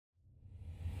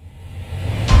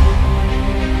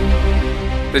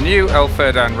The new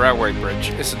El-Ferdan railway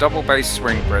bridge is a double-base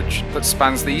swing bridge that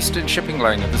spans the eastern shipping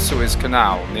lane of the Suez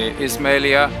Canal near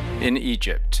Ismailia in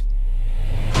Egypt.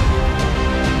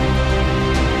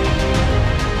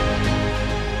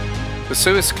 The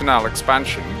Suez Canal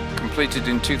expansion, completed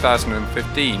in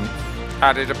 2015,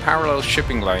 added a parallel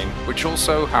shipping lane which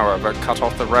also, however, cut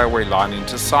off the railway line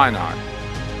into Sinai.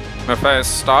 Maffeis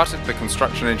started the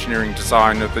construction engineering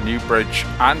design of the new bridge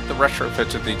and the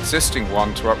retrofit of the existing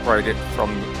one to upgrade it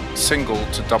from single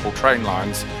to double train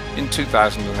lines in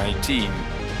 2018.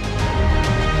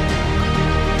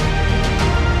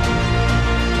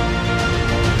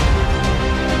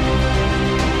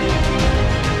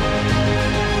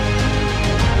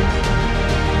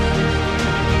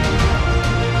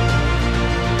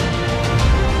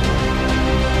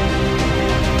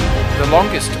 The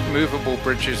longest movable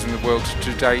bridges in the world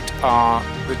to date are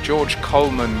the George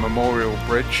Coleman Memorial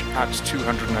Bridge at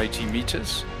 280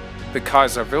 metres, the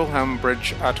Kaiser Wilhelm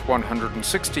Bridge at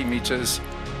 160 metres,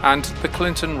 and the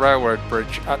Clinton Railroad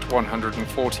Bridge at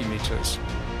 140 metres.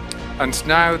 And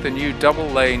now the new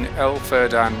double-lane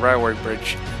El-Ferdan Railway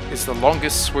Bridge is the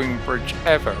longest swing bridge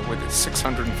ever with its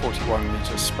 641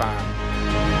 metre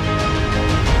span.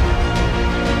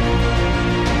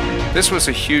 This was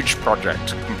a huge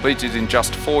project, completed in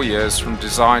just 4 years from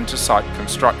design to site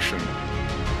construction.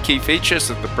 Key features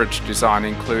of the bridge design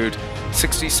include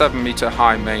 67 metre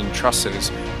high main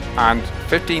trusses and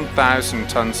 15,000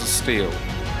 tonnes of steel.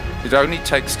 It only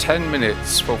takes 10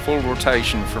 minutes for full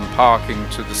rotation from parking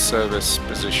to the service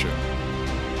position.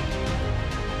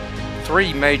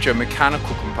 3 major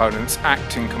mechanical components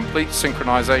act in complete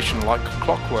synchronization like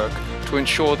clockwork to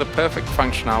ensure the perfect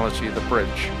functionality of the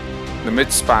bridge. The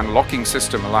mid-span locking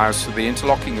system allows for the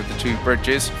interlocking of the two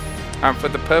bridges and for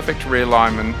the perfect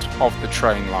realignment of the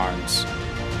train lines.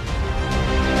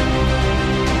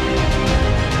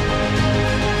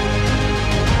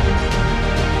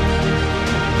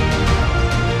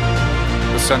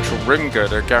 The central rim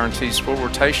girder guarantees full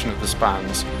rotation of the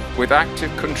spans with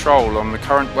active control on the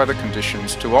current weather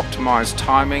conditions to optimize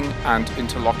timing and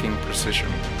interlocking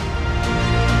precision.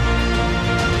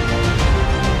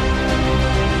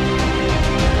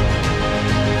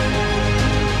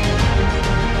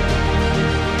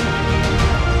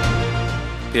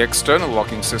 The external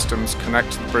locking systems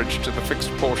connect the bridge to the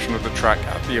fixed portion of the track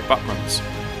at the abutments,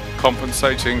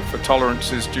 compensating for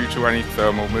tolerances due to any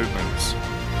thermal movements.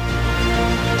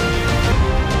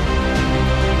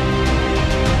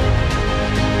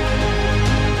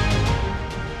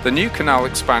 The new canal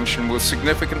expansion will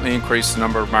significantly increase the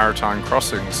number of maritime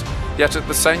crossings, yet at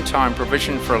the same time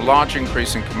provision for a large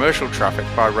increase in commercial traffic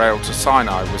by rail to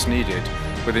Sinai was needed,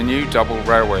 with a new double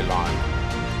railway line.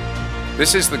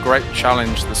 This is the great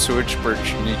challenge the Suez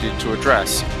Bridge needed to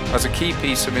address as a key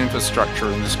piece of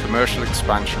infrastructure in this commercial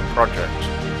expansion project.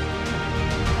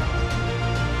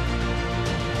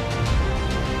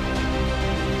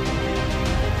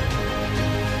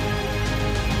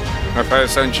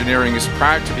 Maffeis Engineering is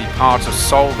proud to be part of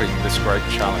solving this great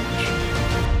challenge.